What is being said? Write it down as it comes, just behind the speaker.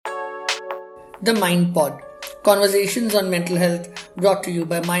The Mind Pod. Conversations on mental health brought to you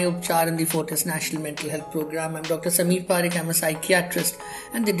by Myupchar and the Fortis National Mental Health Program. I'm Dr. Sameer Parekh. I'm a psychiatrist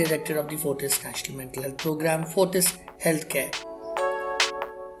and the director of the Fortis National Mental Health Program, Fortis Healthcare.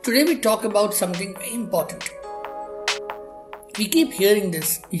 Today we talk about something very important. We keep hearing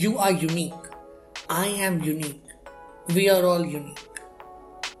this: you are unique, I am unique, we are all unique.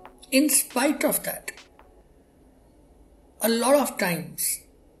 In spite of that, a lot of times,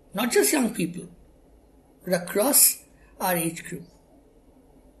 not just young people, but across our age group,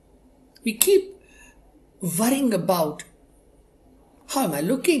 we keep worrying about, how am I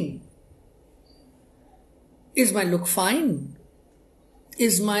looking? Is my look fine?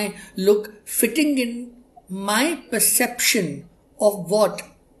 Is my look fitting in my perception of what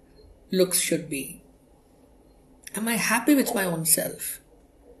looks should be? Am I happy with my own self?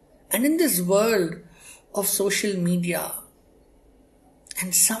 And in this world of social media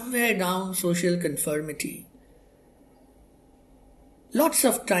and somewhere down social conformity, lots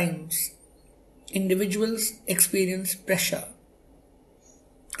of times individuals experience pressure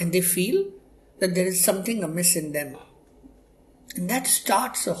and they feel that there is something amiss in them. And that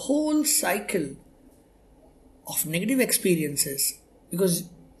starts a whole cycle of negative experiences because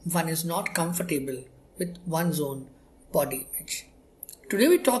one is not comfortable with one's own body image. Today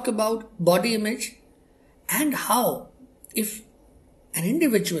we talk about body image and how, if an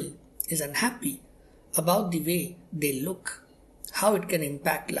individual is unhappy about the way they look, how it can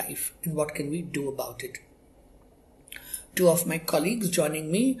impact life and what can we do about it. Two of my colleagues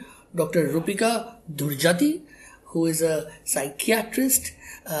joining me, Dr. Rupika Durjati, who is a psychiatrist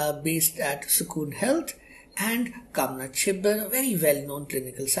based at Sukoon Health, and Kamna Chibber, a very well-known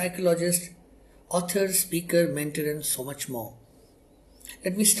clinical psychologist, author, speaker, mentor, and so much more.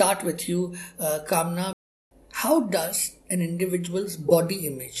 Let me start with you, Kamna. How does an individual's body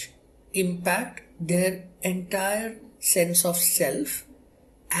image impact their entire sense of self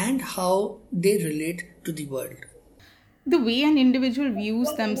and how they relate to the world? The way an individual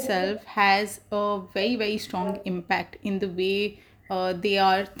views themselves has a very, very strong impact in the way they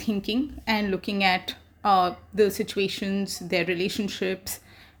are thinking and looking at the situations, their relationships.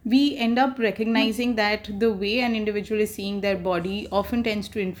 We end up recognizing that the way an individual is seeing their body often tends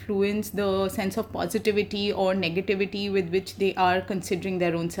to influence the sense of positivity or negativity with which they are considering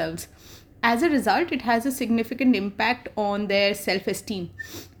their own selves. As a result, it has a significant impact on their self-esteem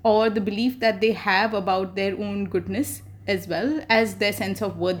or the belief that they have about their own goodness, as well as their sense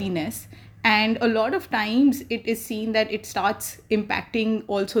of worthiness. And a lot of times it is seen that it starts impacting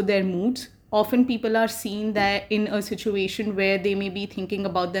also their moods. Often people are seen that in a situation where they may be thinking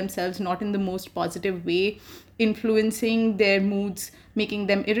about themselves not in the most positive way, influencing their moods, making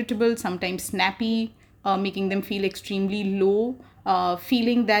them irritable, sometimes snappy, making them feel extremely low,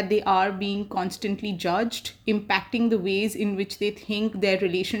 feeling that they are being constantly judged, impacting the ways in which they think their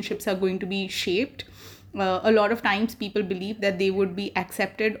relationships are going to be shaped. A lot of times people believe that they would be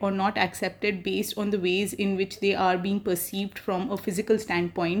accepted or not accepted based on the ways in which they are being perceived from a physical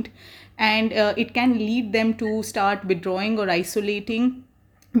standpoint. And it can lead them to start withdrawing or isolating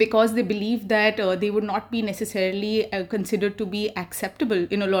because they believe that they would not be necessarily considered to be acceptable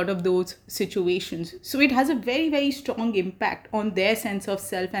in a lot of those situations. So it has a very, very strong impact on their sense of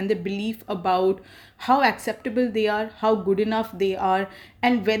self and the belief about how acceptable they are, how good enough they are,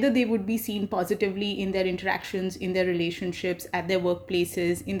 and whether they would be seen positively in their interactions, in their relationships, at their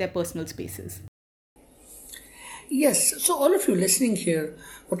workplaces, in their personal spaces. Yes, so all of you listening here,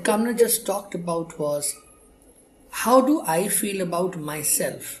 what Kamna just talked about was, how do I feel about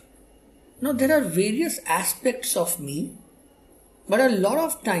myself? Now, there are various aspects of me, but a lot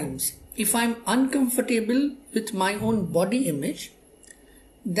of times, if I'm uncomfortable with my own body image,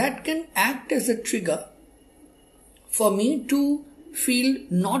 that can act as a trigger for me to feel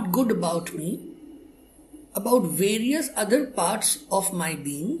not good about me, about various other parts of my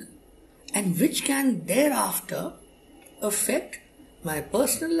being, and which can thereafter affect my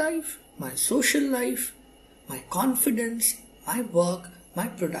personal life, my social life, my confidence, my work, my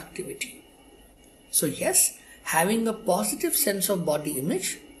productivity. So yes, having a positive sense of body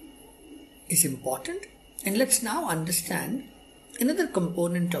image is important. And let's now understand another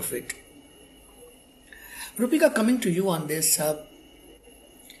component of it. Rupika, coming to you on this,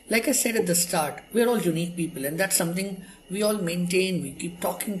 like I said at the start, we're all unique people and that's something we all maintain. We keep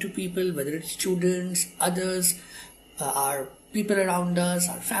talking to people, whether it's students, others, our people around us,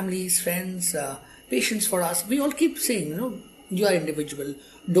 our families, friends, patients for us. We all keep saying, you are individual,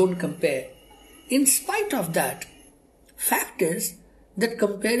 don't compare. In spite of that, fact is that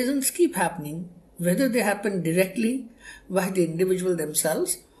comparisons keep happening, whether they happen directly by the individual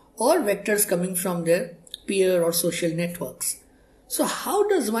themselves or vectors coming from their peer or social networks. So, how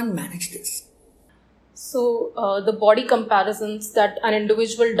does one manage this? So, the body comparisons that an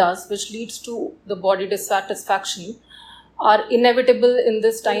individual does, which leads to the body dissatisfaction, are inevitable in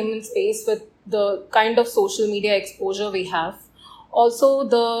this time and space with the kind of social media exposure we have. Also,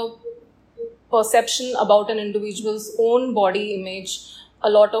 the perception about an individual's own body image, a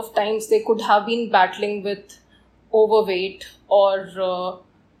lot of times they could have been battling with overweight or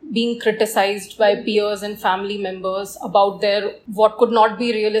being criticized by peers and family members about their what could not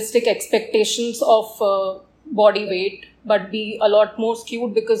be realistic expectations of body weight, but be a lot more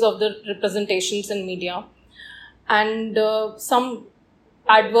skewed because of the representations in media. And some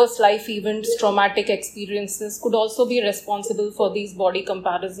adverse life events, traumatic experiences could also be responsible for these body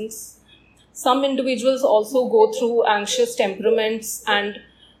comparisons. Some individuals also go through anxious temperaments and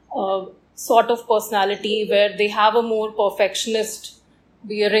sort of personality where they have a more perfectionist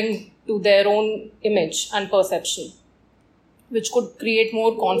bearing to their own image and perception, which could create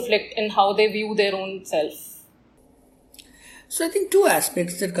more conflict in how they view their own self. So I think two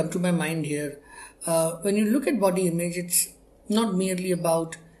aspects that come to my mind here. When you look at body image, it's not merely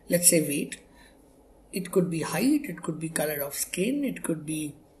about, let's say, weight. It could be height, it could be color of skin, it could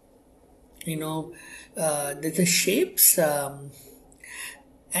be, the shapes. And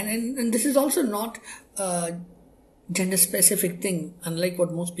this is also not a gender specific thing, unlike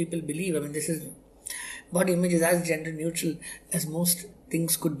what most people believe. I mean, body image is as gender neutral as most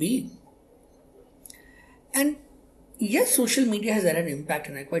things could be. And yes, social media has had an impact,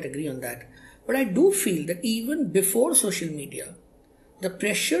 and I quite agree on that. But I do feel that even before social media, the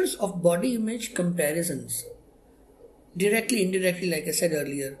pressures of body image comparisons, directly, indirectly, like I said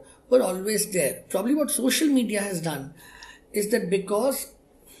earlier, were always there. Probably what social media has done is that because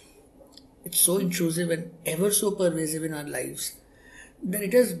it's so intrusive and ever so pervasive in our lives, that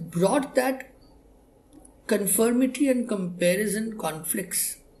it has brought that conformity and comparison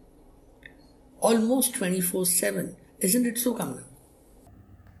conflicts almost 24/7. Isn't it so, Kamna?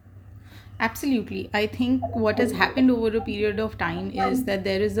 Absolutely. I think what has happened over a period of time is that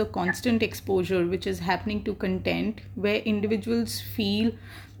there is a constant exposure which is happening to content where individuals feel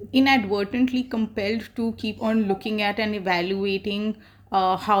inadvertently compelled to keep on looking at and evaluating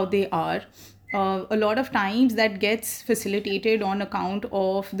how they are. A lot of times that gets facilitated on account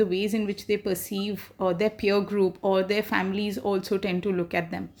of the ways in which they perceive their peer group or their families also tend to look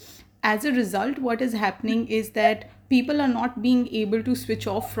at them. As a result, what is happening is that people are not being able to switch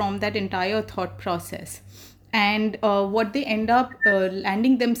off from that entire thought process. And what they end up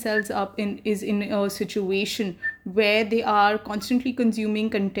landing themselves up in is in a situation where they are constantly consuming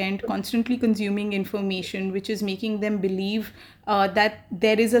content, constantly consuming information, which is making them believe that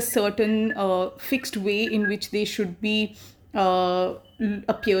there is a certain fixed way in which they should be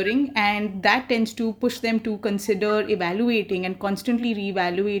appearing, and that tends to push them to consider evaluating and constantly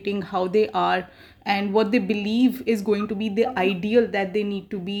reevaluating how they are and what they believe is going to be the ideal that they need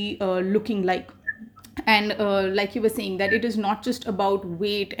to be looking like. And like you were saying, that it is not just about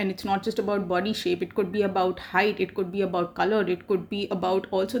weight and it's not just about body shape. It could be about height, it could be about color, it could be about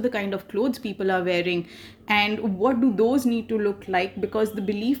also the kind of clothes people are wearing and what do those need to look like, because the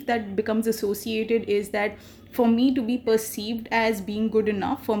belief that becomes associated is that for me to be perceived as being good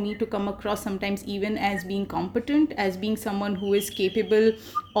enough, for me to come across sometimes even as being competent, as being someone who is capable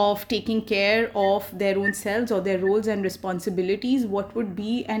of taking care of their own selves or their roles and responsibilities, what would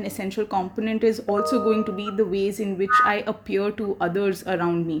be an essential component is also going to be the ways in which I appear to others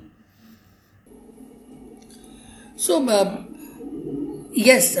around me. So,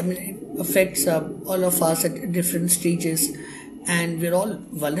 yes, I mean, it affects all of us at different stages, and we're all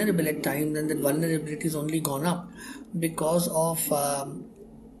vulnerable at times, and that vulnerability has only gone up because of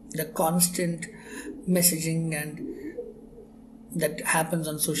the constant messaging and that happens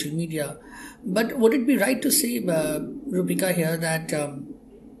on social media. But would it be right to say, Rupika, here that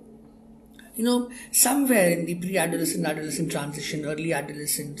somewhere in the pre-adolescent, adolescent transition, early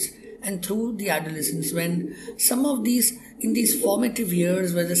adolescence, and through the adolescence, when some of these, in these formative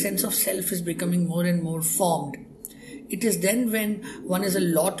years where the sense of self is becoming more and more formed, it is then when one is a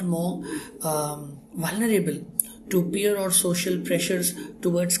lot more vulnerable to peer or social pressures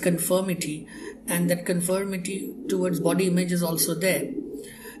towards conformity, and that conformity towards body image is also there.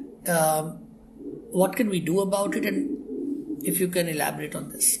 What can we do about it, and if you can elaborate on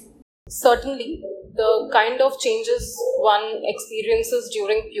this? Certainly, the kind of changes one experiences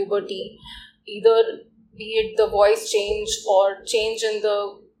during puberty, either be it the voice change or change in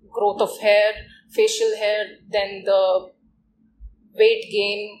the growth of hair, facial hair, then the weight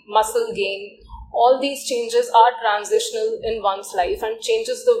gain, muscle gain, All these changes are transitional in one's life and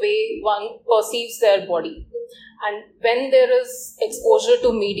changes the way one perceives their body. And when there is exposure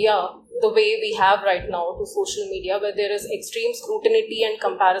to media, the way we have right now to social media, where there is extreme scrutiny and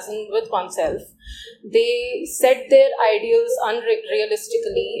comparison with oneself, they set their ideals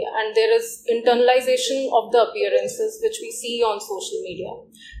unrealistically, and there is internalization of the appearances which we see on social media,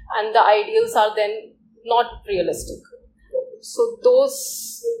 and the ideals are then not realistic. So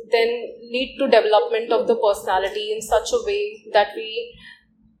those then lead to development of the personality in such a way that we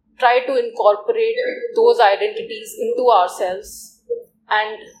try to incorporate those identities into ourselves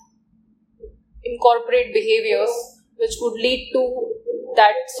and incorporate behaviors which would lead to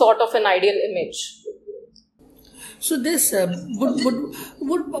that sort of an ideal image. So this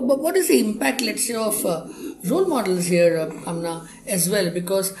what is the impact, let's say, of role models here, Amna, as well?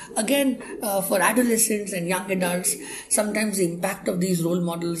 Because again, for adolescents and young adults, sometimes the impact of these role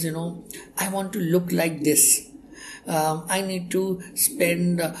models, I want to look like this. I need to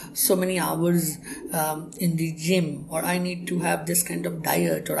spend so many hours in the gym, or I need to have this kind of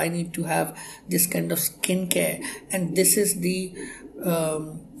diet, or I need to have this kind of skincare, and this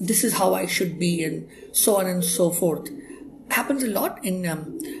is how I should be, and so on and so forth. Happens a lot in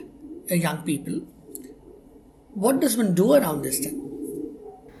young people. What does one do around this time?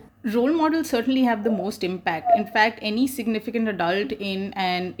 Role models certainly have the most impact. In fact, any significant adult in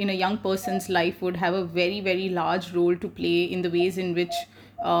a young person's life would have a very, very large role to play in the ways in which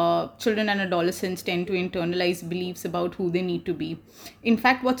children and adolescents tend to internalize beliefs about who they need to be. In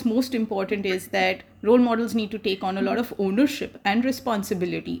fact, what's most important is that role models need to take on a lot of ownership and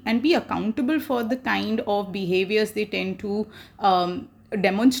responsibility and be accountable for the kind of behaviors they tend to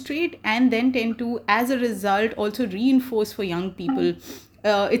demonstrate, and then tend to, as a result, also reinforce for young people.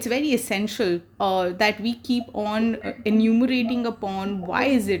 It's very essential that we keep on enumerating upon why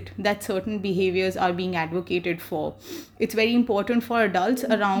is it that certain behaviors are being advocated for. It's very important for adults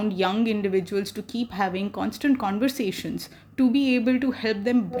around young individuals to keep having constant conversations to be able to help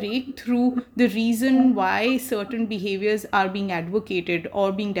them break through the reason why certain behaviors are being advocated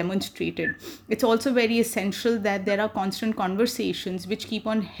or being demonstrated. It's also very essential that there are constant conversations which keep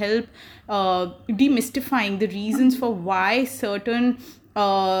on help demystifying the reasons for why certain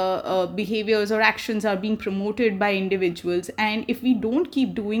behaviors or actions are being promoted by individuals. And if we don't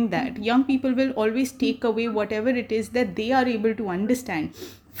keep doing that, young people will always take away whatever it is that they are able to understand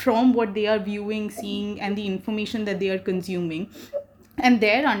from what they are viewing, seeing, and the information that they are consuming. And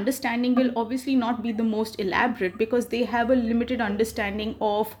their understanding will obviously not be the most elaborate, because they have a limited understanding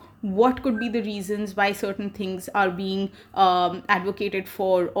of what could be the reasons why certain things are being advocated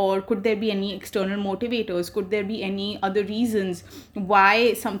for, or could there be any external motivators, could there be any other reasons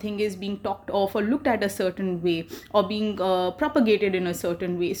why something is being talked of or looked at a certain way or being propagated in a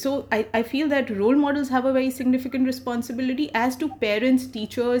certain way. So I feel that role models have a very significant responsibility, as do parents,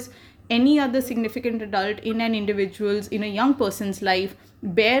 teachers, any other significant adult in an individual's, in a young person's life,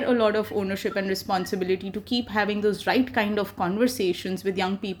 bear a lot of ownership and responsibility to keep having those right kind of conversations with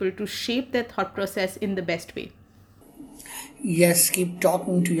young people to shape their thought process in the best way. Yes, keep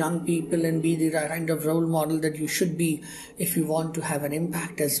talking to young people and be the kind of role model that you should be if you want to have an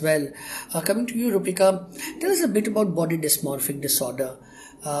impact as well. Coming to you, Rupika, tell us a bit about body dysmorphic disorder.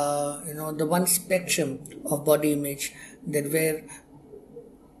 The one spectrum of body image that where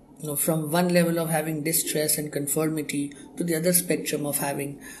from one level of having distress and conformity to the other spectrum of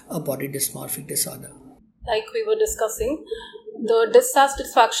having a body dysmorphic disorder. Like we were discussing, the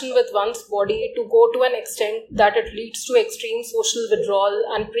dissatisfaction with one's body to go to an extent that it leads to extreme social withdrawal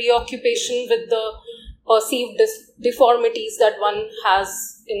and preoccupation with the perceived deformities that one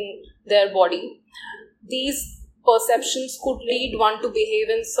has in their body. These perceptions could lead one to behave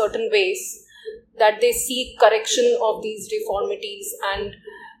in certain ways that they seek correction of these deformities and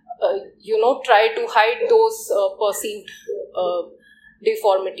try to hide those perceived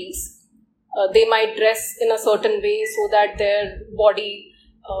deformities. They might dress in a certain way so that their body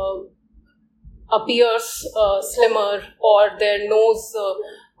appears slimmer, or their nose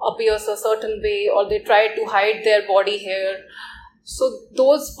appears a certain way, or they try to hide their body hair. So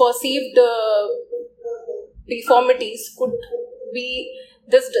those perceived deformities could be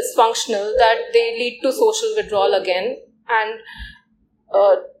this dysfunctional that they lead to social withdrawal again, and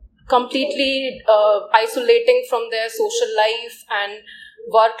completely isolating from their social life and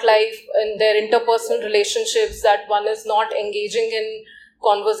work life and their interpersonal relationships, that one is not engaging in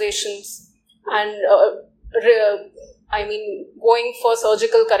conversations and going for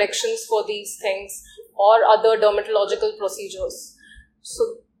surgical corrections for these things or other dermatological procedures.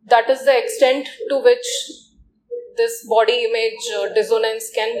 So that is the extent to which this body image dissonance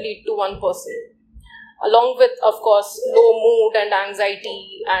can lead to one person. along with, of course, low mood and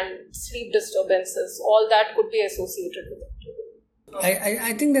anxiety and sleep disturbances. All that could be associated with it.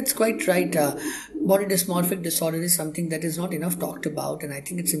 I think that's quite right. Body dysmorphic disorder is something that is not enough talked about, and I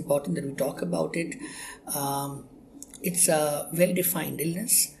think it's important that we talk about it. It's a well-defined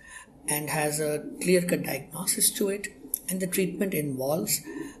illness and has a clear-cut diagnosis to it, and the treatment involves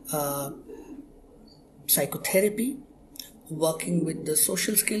psychotherapy, working with the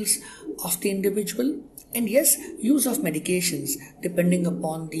social skills of the individual, and yes, use of medications depending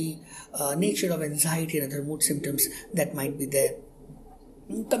upon the nature of anxiety and other mood symptoms that might be there.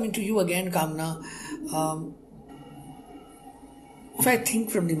 Coming to you again, Kamna, if I think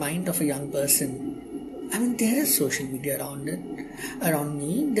from the mind of a young person, I mean, there is social media around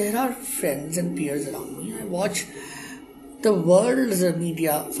me. There are friends and peers around me. I watch the world's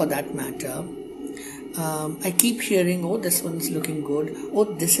media for that matter. I keep hearing, oh, this one's looking good. Oh,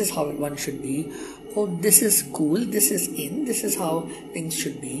 this is how one should be. Oh, this is cool. This is in. This is how things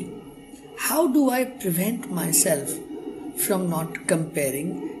should be. How do I prevent myself from not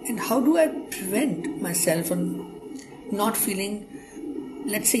comparing? And how do I prevent myself from not feeling,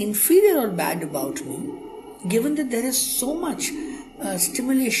 let's say, inferior or bad about me, given that there is so much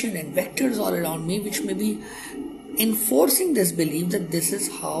stimulation and vectors all around me which may be enforcing this belief that this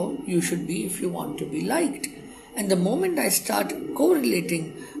is how you should be if you want to be liked. And the moment I start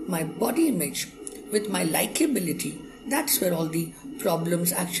correlating my body image with my likability, that's where all the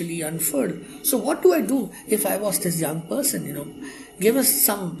problems actually unfurl. So what do I do if I was this young person? Give us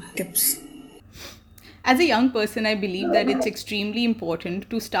some tips. As a young person, I believe that it's extremely important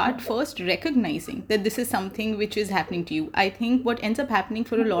to start first recognizing that this is something which is happening to you. I think what ends up happening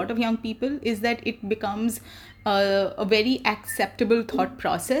for a lot of young people is that it becomes a very acceptable thought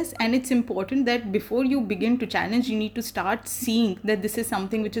process, and it's important that before you begin to challenge, you need to start seeing that this is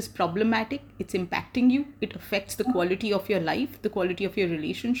something which is problematic, it's impacting you, it affects the quality of your life, the quality of your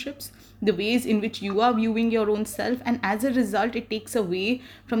relationships, the ways in which you are viewing your own self, and as a result it takes away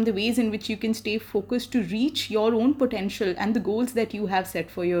from the ways in which you can stay focused to reach your own potential and the goals that you have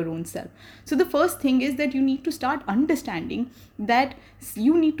set for your own self. So the first thing is that you need to start understanding that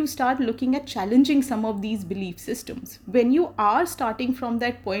you need to start looking at challenging some of these belief systems. When you are starting from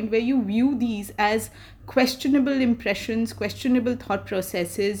that point where you view these as questionable impressions, questionable thought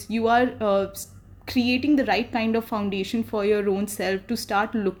processes, you are creating the right kind of foundation for your own self to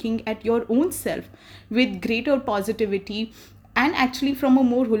start looking at your own self with greater positivity and actually from a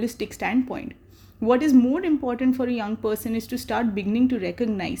more holistic standpoint. What is more important for a young person is to start beginning to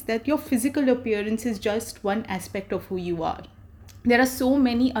recognize that your physical appearance is just one aspect of who you are. There are so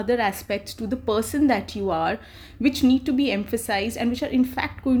many other aspects to the person that you are which need to be emphasized and which are in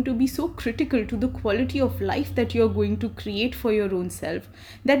fact going to be so critical to the quality of life that you're going to create for your own self,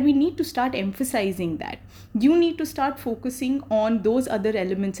 that we need to start emphasizing that. You need to start focusing on those other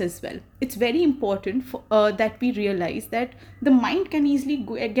elements as well. It's very important that we realize that the mind can easily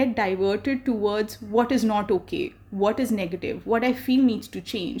get diverted towards what is not okay, what is negative, what I feel needs to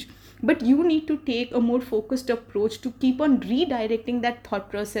change. But you need to take a more focused approach to keep on redirecting that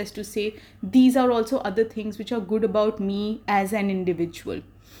thought process to say, these are also other things which are good about me as an individual.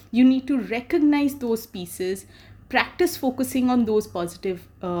 You need to recognize those pieces, practice focusing on those positive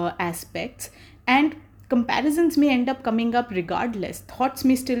aspects, and comparisons may end up coming up regardless. Thoughts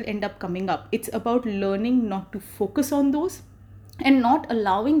may still end up coming up. It's about learning not to focus on those and not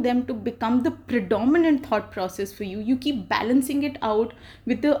allowing them to become the predominant thought process for you. You keep balancing it out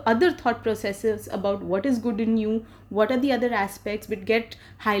with the other thought processes about what is good in you, what are the other aspects which get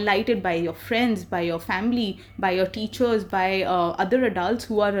highlighted by your friends, by your family, by your teachers, by other adults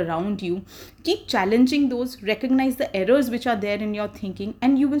who are around you. Keep challenging those, recognize the errors which are there in your thinking,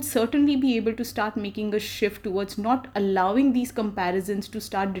 and you will certainly be able to start making a shift towards not allowing these comparisons to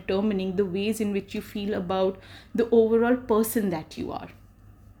start determining the ways in which you feel about the overall person that you are.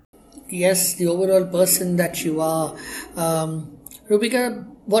 Yes, the overall person that you are. Rupika,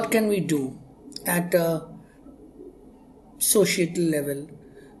 what can we do at a societal level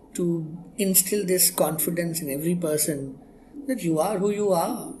to instill this confidence in every person that you are who you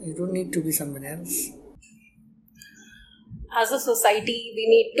are? You don't need to be someone else. As a society, we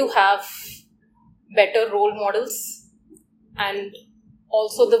need to have better role models, and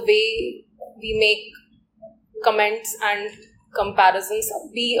also the way we make comments and comparisons,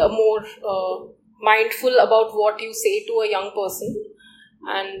 be a more mindful about what you say to a young person.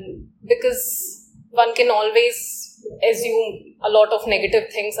 And because one can always assume a lot of negative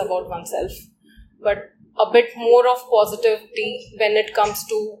things about oneself, but a bit more of positivity when it comes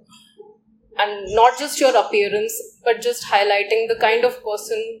to, and not just your appearance, but just highlighting the kind of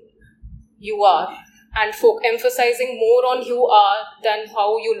person you are, and emphasizing more on who you are than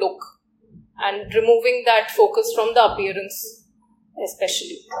how you look, and removing that focus from the appearance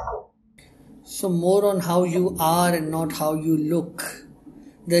especially. So more on how you are and not how you look.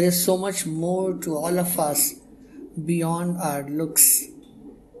 There is so much more to all of us beyond our looks.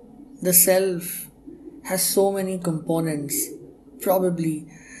 The self has so many components. Probably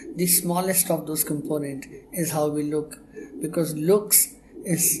the smallest of those components is how we look, because looks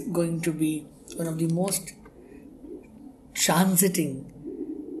is going to be one of the most transiting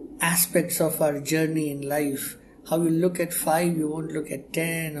aspects of our journey in life. How you look at 5, you won't look at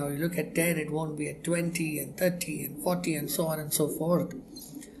 10. How you look at 10, it won't be at 20 and 30 and 40 and so on and so forth.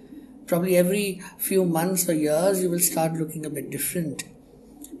 Probably every few months or years, you will start looking a bit different.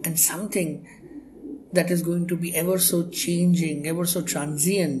 And something that is going to be ever so changing, ever so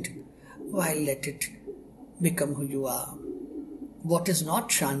transient, why let it become who you are? What is not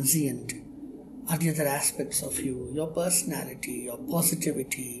transient are the other aspects of you, your personality, your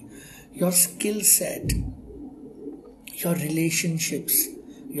positivity, your skill set, your relationships,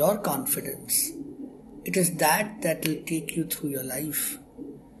 your confidence. It is that will take you through your life.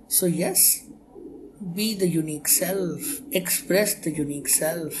 So yes, be the unique self, express the unique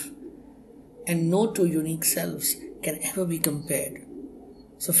self, and no two unique selves can ever be compared.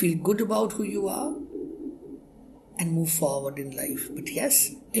 So feel good about who you are and move forward in life. But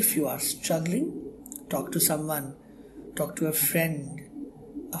yes, if you are struggling, talk to someone, talk to a friend,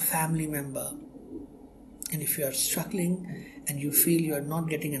 a family member. And if you are struggling and you feel you are not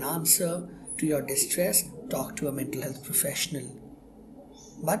getting an answer to your distress, talk to a mental health professional.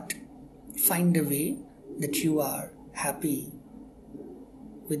 But find a way that you are happy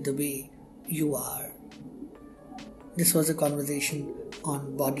with the way you are. This was a conversation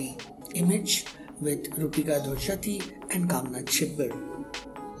on body image with Rupika Dhurjati and Kamna Chibbir.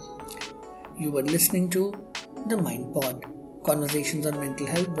 You were listening to The Mind Pod, conversations on mental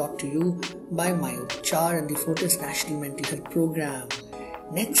health brought to you by Mayur and the Fortis National Mental Health Program.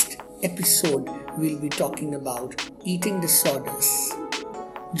 Next episode, we'll be talking about eating disorders.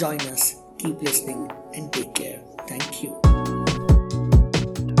 Join us, keep listening, and take care. Thank you.